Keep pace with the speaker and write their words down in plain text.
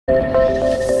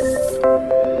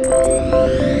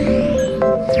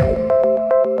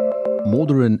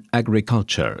Modern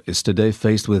agriculture is today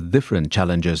faced with different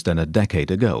challenges than a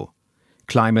decade ago.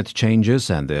 Climate changes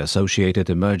and the associated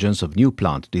emergence of new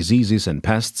plant diseases and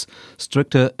pests,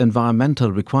 stricter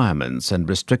environmental requirements and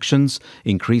restrictions,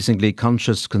 increasingly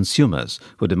conscious consumers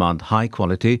who demand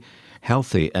high-quality,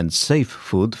 healthy and safe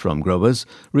food from growers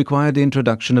require the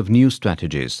introduction of new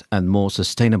strategies and more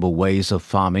sustainable ways of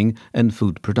farming and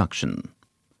food production.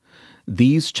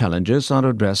 These challenges are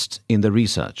addressed in the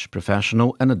research,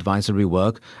 professional and advisory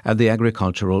work at the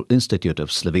Agricultural Institute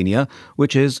of Slovenia,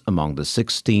 which is, among the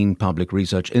 16 public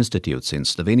research institutes in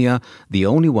Slovenia, the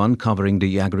only one covering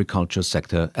the agriculture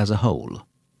sector as a whole.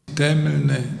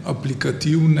 Temeljne,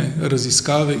 aplikativne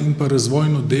raziskave in pa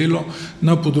razvojno delo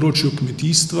na področju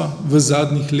kmetijstva v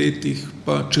zadnjih letih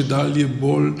pa čedalje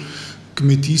bolj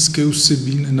kmetijske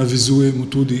vsebine navezujemo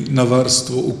tudi na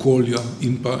varstvo okolja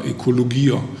in pa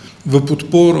ekologijo. V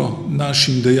podporo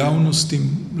našim dejavnostim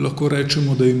lahko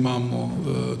rečemo, da imamo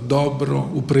dobro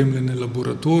opremljene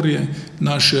laboratorije.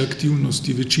 Naše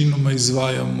aktivnosti večinoma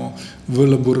izvajamo v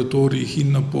laboratorijih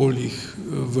in na poljih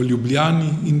v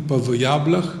Ljubljani in pa v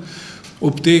Jablah.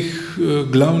 Ob teh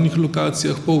glavnih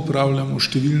lokacijah pa upravljamo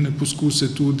številne poskuse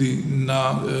tudi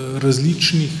na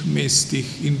različnih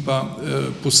mestih in pa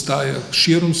postajah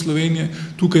širom Slovenije.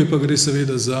 Tukaj pa gre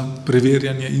seveda za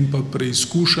preverjanje in pa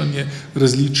preizkušanje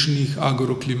različnih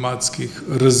agroklimatskih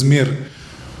razmer.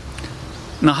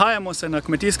 Nahajamo se na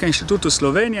Kmetijskem inštitutu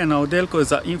Slovenije na oddelku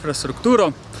za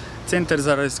infrastrukturo, Center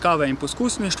za raziskave in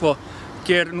poskusništvo,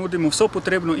 kjer nudimo vso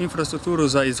potrebno infrastrukturo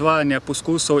za izvajanje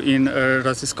poskusov in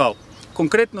raziskav.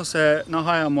 Konkretno se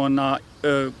nahajamo na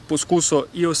poskusu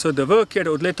IOSDV, kjer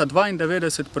od leta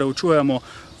 1992 preučujemo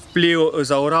vpliv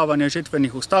zaoravanja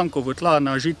žetvenih ostankov v tla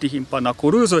na žitih in pa na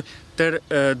koruzo ter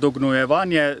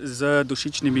dognojevanje z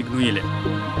dušičnimi gnojili.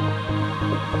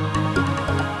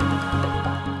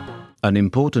 An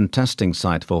important testing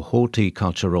site for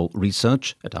horticultural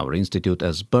research at our institute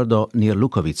is Brdo near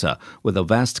Lukovica, with a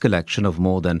vast collection of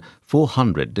more than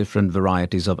 400 different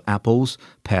varieties of apples,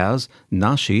 pears,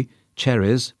 nashi,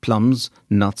 cherries, plums,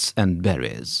 nuts and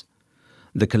berries.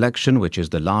 The collection, which is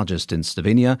the largest in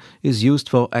Slovenia, is used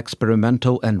for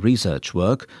experimental and research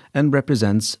work and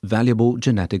represents valuable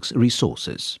genetics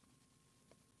resources.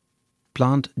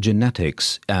 Plant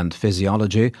genetics and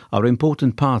physiology are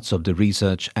important parts of the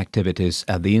research activities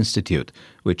at the Institute,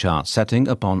 which are setting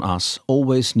upon us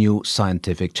always new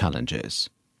scientific challenges.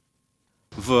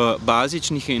 V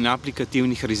bazičnih in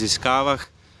aplikativnih raziskavah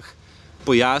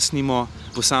pojasnimo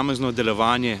posamezno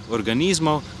delovanje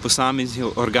organizmov,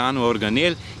 posameznih organov,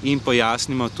 organel in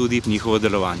pojasnimo tudi njihovo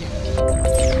delovanje.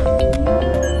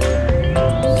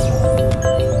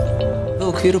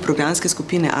 V okviru programske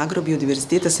skupine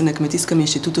Agrobiodiverziteta se na Kmetijskem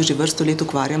inštitutu že vrsto let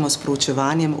ukvarjamo s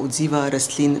proučevanjem odziva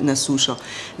rastlin na sušo.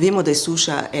 Vemo, da je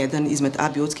suša eden izmed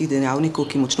abiotskih dejavnikov,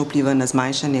 ki močno vpliva na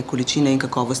zmanjšanje količine in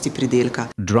kakovosti pridelka.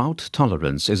 Drought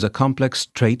tolerance is a complex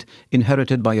trait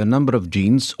inherited by a number of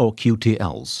genes or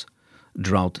QTLs.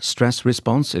 Drought stress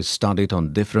response is studied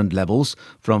on different levels,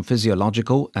 from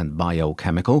physiological and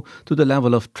biochemical to the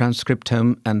level of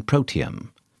transcriptome and proteome.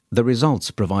 The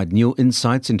results provide new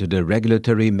insights into the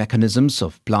regulatory mechanisms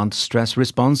of plant stress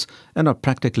response and are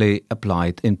practically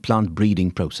applied in plant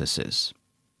breeding processes.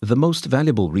 The most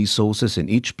valuable resources in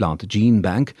each plant gene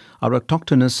bank are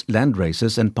autochthonous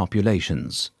landraces and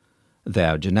populations.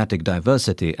 Their genetic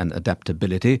diversity and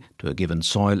adaptability to a given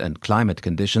soil and climate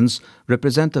conditions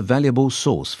represent a valuable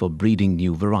source for breeding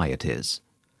new varieties.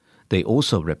 They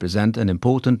also represent an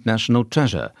important national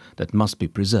treasure that must be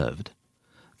preserved.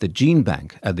 The Gene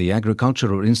Bank at the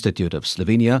Agricultural Institute of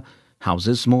Slovenia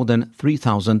houses more than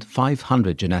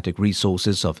 3,500 genetic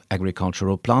resources of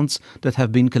agricultural plants that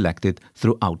have been collected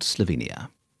throughout Slovenia.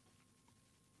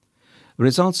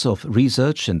 Results of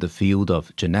research in the field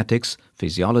of genetics,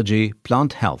 physiology,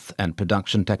 plant health and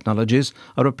production technologies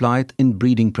are applied in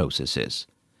breeding processes.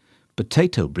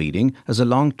 Potato breeding has a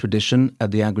long tradition at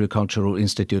the Agricultural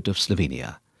Institute of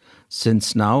Slovenia.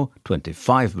 Since now,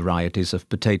 25 varieties of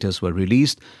potatoes were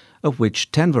released, of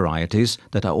which 10 varieties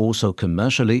that are also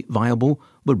commercially viable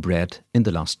were bred in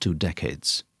the last 2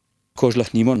 decades. Ko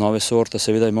žlahtnimo nove sorte,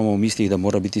 seveda imamo v mislih, da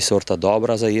mora biti sorta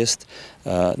dobra za jest,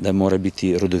 da mora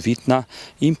biti rodovitna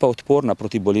in pa odporna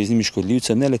proti boleznim in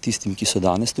škodljivcem, ne le tistim, ki so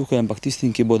danes tukaj, ampak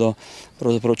tistim, ki bodo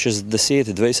pravzaprav čez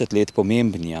 10-20 let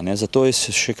pomembni. Zato je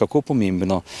še kako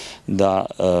pomembno, da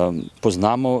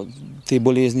poznamo te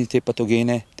bolezni, te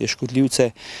patogene, te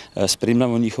škodljivce,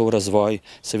 spremljamo njihov razvoj,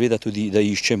 seveda tudi, da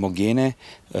iščemo gene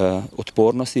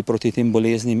odpornosti proti tem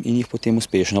boleznim in jih potem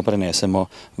uspešno prenesemo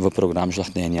v program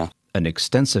žlahtnjenja. An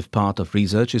extensive part of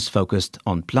research is focused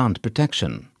on plant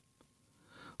protection.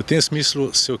 V tem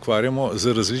smislu se ukvarjamo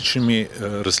z različnimi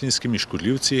rastlinskimi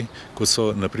škodljivci, kot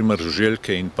so naprimer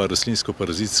žuželke in pa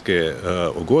rastlinsko-parazitske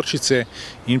ogorčice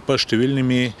in pa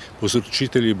številnimi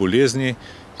povzročitelji bolezni,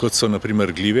 kot so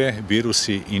naprimer gljive,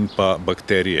 virusi in pa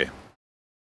bakterije.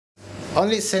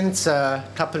 Only since a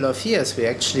couple of years we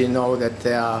actually know that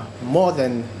there are more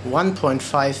than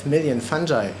 1.5 million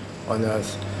fungi on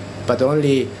Earth, but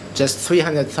only just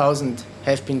 300,000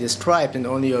 have been described and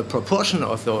only a proportion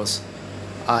of those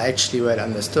are actually well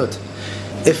understood.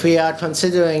 If we are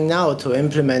considering now to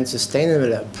implement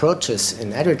sustainable approaches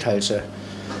in agriculture,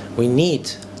 we need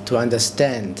to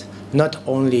understand not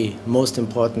only most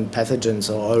important pathogens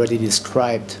or already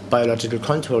described biological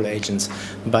control agents,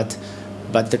 but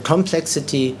the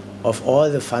complexity of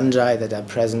all the fungi that are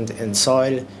present in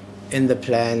soil, in the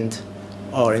plant,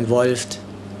 or involved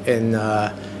in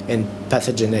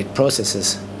pathogenic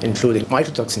processes, including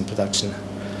mycotoxin production.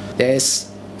 There is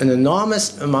an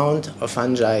enormous amount of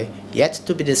fungi yet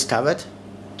to be discovered,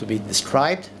 to be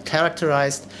described,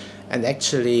 characterized, and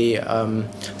actually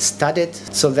studied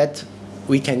so that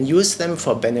we can use them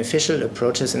for beneficial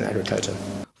approaches in agriculture.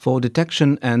 For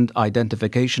detection and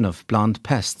identification of plant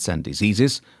pests and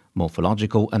diseases,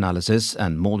 morphological analysis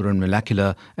and modern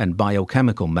molecular and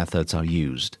biochemical methods are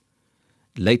used.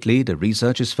 Lately, the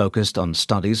research is focused on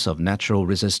studies of natural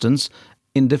resistance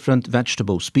in different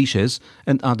vegetable species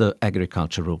and other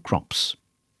agricultural crops.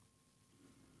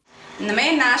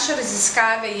 Namen naše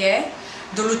raziskave je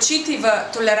določiti v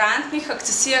tolerantnih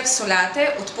akcesijah solate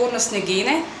odpornostne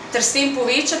gene ter s tem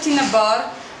povečati nabor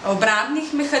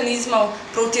obrambnih mehanizmov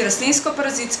proti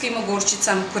rastlinsko-parazitskim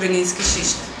ogorčicam koreninskih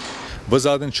šišt. V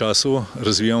zadnjem času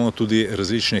razvijamo tudi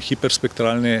različne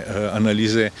hiperspektralne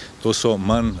analize, to so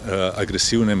manj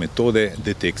agresivne metode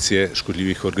detekcije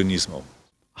škodljivih organizmov.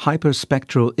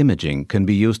 Hyperspectral imaging can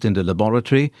be used in the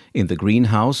laboratory, in the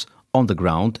greenhouse, on the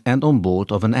ground and on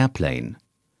board of an airplane.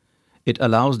 It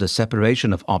allows the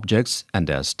separation of objects and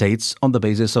their states on the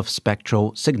basis of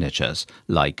spectral signatures,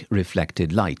 like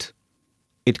reflected light.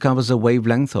 It covers a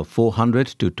wavelength of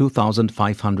 400 to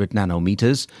 2500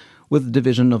 nanometers, with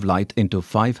division of light into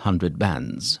 500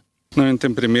 bands. V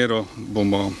tem primeru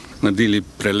bomo naredili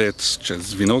prelet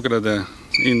čez vinograde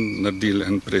in naredili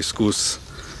en preizkus,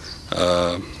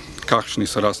 kakšni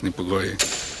so rastni pogoji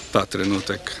ta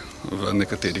trenutek v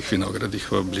nekaterih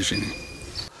vinogradih v bližini.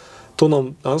 To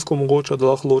nam dejansko omogoča,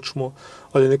 da lahko ločimo,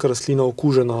 ali je neka rastlina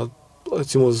okužena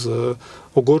recimo z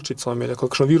ogorčicami, ali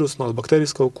kakšna virusna ali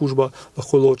bakterijska okužba,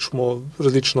 lahko ločimo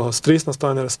različna stresna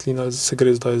stanja rastlina, ali se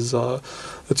gre zdaj za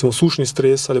recimo sušni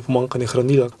stres ali pomanjkanje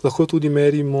hranila. Lahko tudi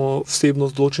merimo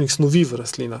vsebnost določenih snovi v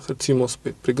rastlinah, recimo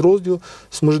spet pri grozdju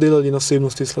smo že delali na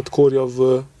vsebnosti sladkorja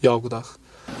v jagodah.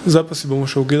 Zdaj pa si bomo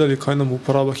še ogledali, kaj nam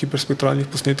uporaba hiperspektralnih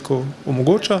posnetkov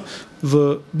omogoča.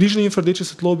 V bližnji infrardeči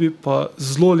svetlobi pa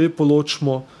zelo lepo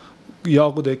ločimo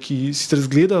jagode, ki sicer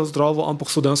izgledajo zdravo,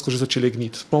 ampak so dejansko že začele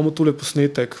gniti. Imamo tule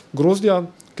posnetek grozdja,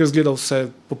 kjer izgleda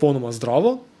vse popolnoma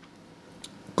zdravo.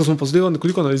 Ko smo pa zdaj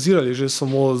nekoliko analizirali že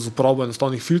samo z uporabo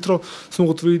enostavnih filtrov, smo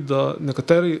ugotovili, da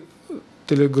nekatere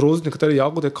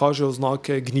jagode kažejo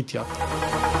znake gnitja.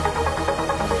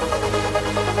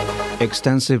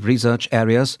 Extensive research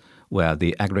areas where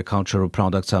the agricultural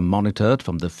products are monitored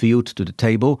from the field to the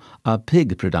table are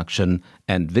pig production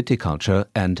and viticulture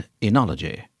and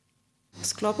enology. V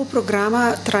sklopu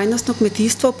programa Trajnostno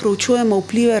kmetijstvo proučujemo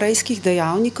vplive rejskih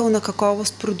dejavnikov na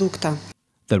kakovost produkta.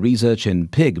 The research in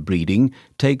pig breeding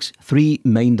takes three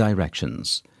main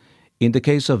directions. In the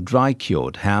case of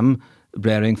dry-cured ham,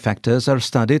 rearing factors are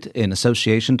studied in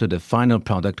association to the final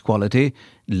product quality,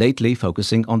 lately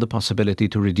focusing on the possibility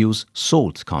to reduce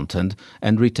salt content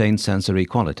and retain sensory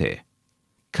quality.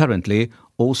 Currently,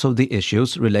 also the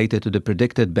issues related to the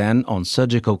predicted ban on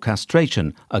surgical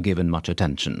castration are given much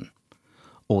attention.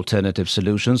 Alternative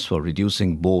solutions for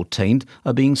reducing boar taint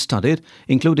are being studied,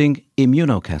 including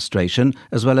immunocastration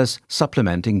as well as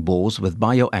supplementing boars with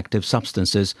bioactive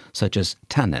substances such as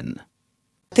tannin.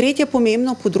 Tretje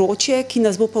pomembno področje, ki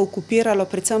nas bo pa okupiralo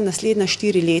predvsem naslednja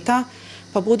 4 leta,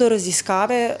 pa bodo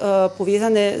raziskave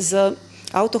povezane z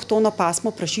avtohtono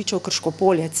pasmo prašičev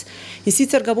krškopoljec. In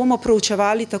sicer ga bomo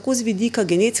proučevali tako z vidika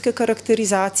genetske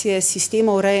karakterizacije,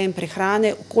 sistemov reje in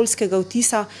prehrane, okoljskega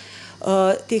vtisa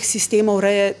teh sistemov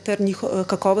reje ter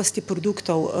kakovosti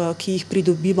produktov, ki jih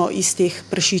pridobimo iz teh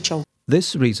prašičev.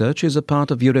 This research is a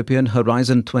part of European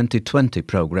Horizon 2020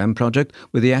 program project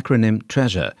with the acronym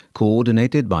TREASURE,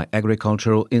 coordinated by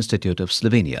Agricultural Institute of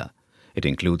Slovenia. It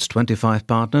includes 25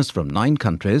 partners from 9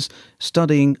 countries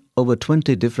studying over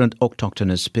 20 different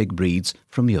autochthonous pig breeds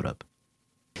from Europe.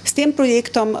 S tem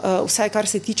projektom, vsaj kar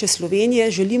se tiče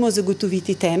Slovenije, želimo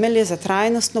zagotoviti temelje za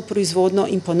trajnostno proizvodnjo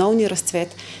in ponovni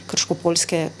razcvet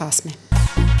krškopoljske pasme.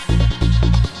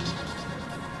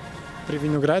 Pri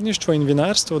vinogradništvu in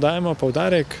vinarstvu dajemo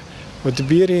poudarek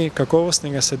odbiri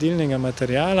kakovostnega sadilnega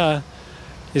materiala,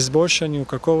 izboljšanju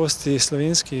kakovosti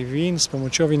slovenskih vin s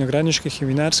pomočjo vinogradniških in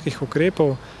vinarskih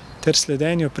ukrepov ter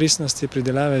sledenju pristnosti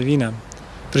pridelave vina.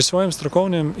 Pri svojem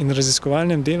strokovnem in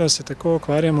raziskovalnem delu se tako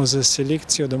ukvarjamo z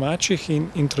selekcijo domačih in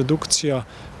introdukcijo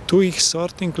tujih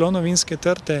sort in klonov vinske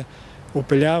trte,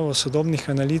 vpeljavo sodobnih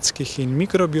analitskih in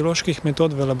mikrobioloških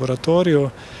metod v laboratoriju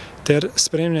ter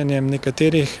spremljanjem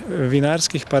nekaterih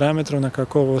vinarskih parametrov na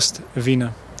kakovost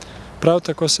vina. Prav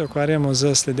tako se ukvarjamo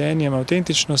z sledenjem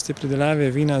avtentičnosti pridelave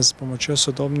vina s pomočjo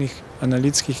sodobnih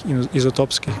analitskih in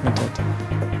izotopskih metod.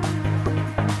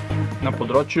 Na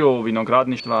področju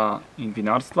vinogradništva in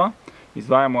vinarstva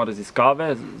izvajamo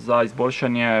raziskave za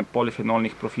izboljšanje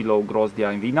polifenolnih profilov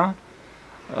grozdja in vina.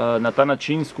 Na ta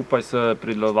način skupaj s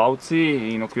pridelovalci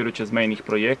in v okviru čezmejnih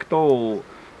projektov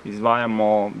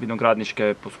izvajamo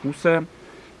vinogradniške poskuse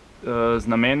z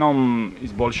namenom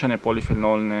izboljšanja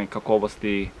polifenolne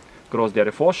kakovosti grozdja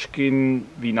refošk in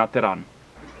vina teran.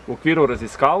 V okviru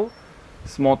raziskav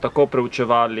smo tako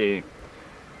preučevali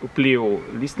vpliv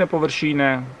listne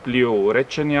površine, vpliv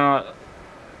rečenja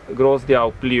grozdja,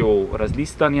 vpliv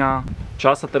razlistanja,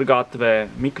 časa trgatve,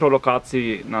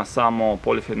 mikrolokacij na samo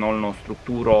polifenolno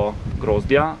strukturo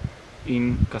grozdja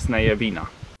in kasneje vina.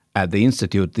 At the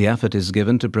Institute, the effort is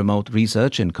given to promote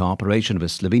research in cooperation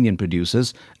with Slovenian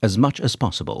producers as much as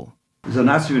possible. Za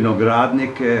nas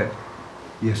vinogradnike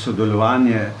je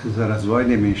sodelovanje z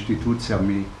razvojnimi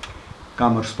inštitucijami,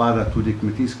 kamor spada tudi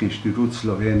Kmetijski inštitut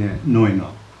Slovenije, nujno.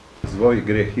 Razvoj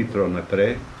gre hitro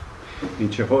naprej in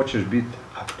če hočeš biti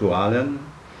aktualen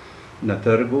na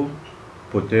trgu,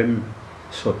 potem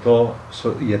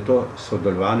je to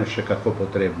sodelovanje še kako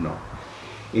potrebno.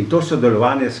 In to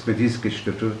sodelovanje s Kmetijskim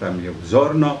inštitutom je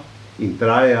vzorno in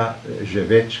traja že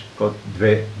več kot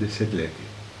 2 desetletji.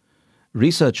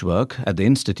 Research work at the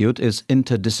Institute is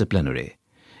interdisciplinary.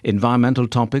 Environmental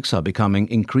topics are becoming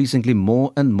increasingly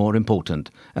more and more important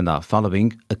and are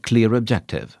following a clear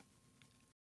objective.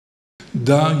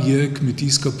 Da je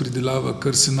kmetijska pridelava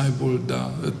kar se najbolj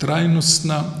da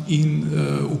trajnostna in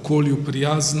okolju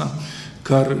prijazna,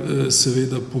 kar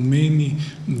seveda pomeni,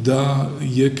 da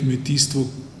je kmetijstvo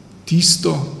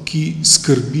tisto, ki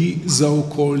skrbi za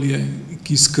okolje,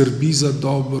 ki skrbi za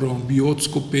dobro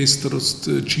biotsko pestrost,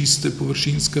 čiste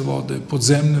površinske vode,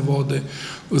 podzemne vode,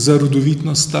 za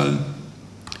rodovitnost tal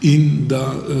in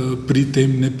da pri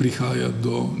tem ne prihaja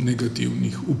do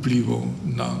negativnih vplivov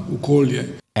na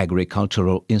okolje.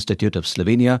 Agricultural Institute of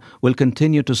Slovenia will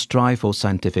continue to strive for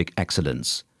scientific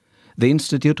excellence. The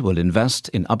Institute will invest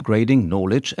in upgrading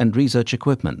knowledge and research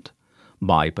equipment.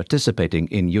 By participating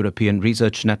in European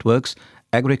research networks,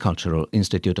 Agricultural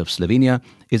Institute of Slovenia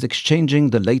is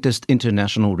exchanging the latest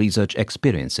international research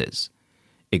experiences.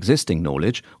 Existing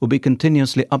knowledge will be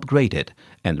continuously upgraded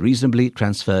and reasonably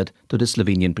transferred to the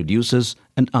Slovenian producers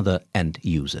and other end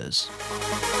users.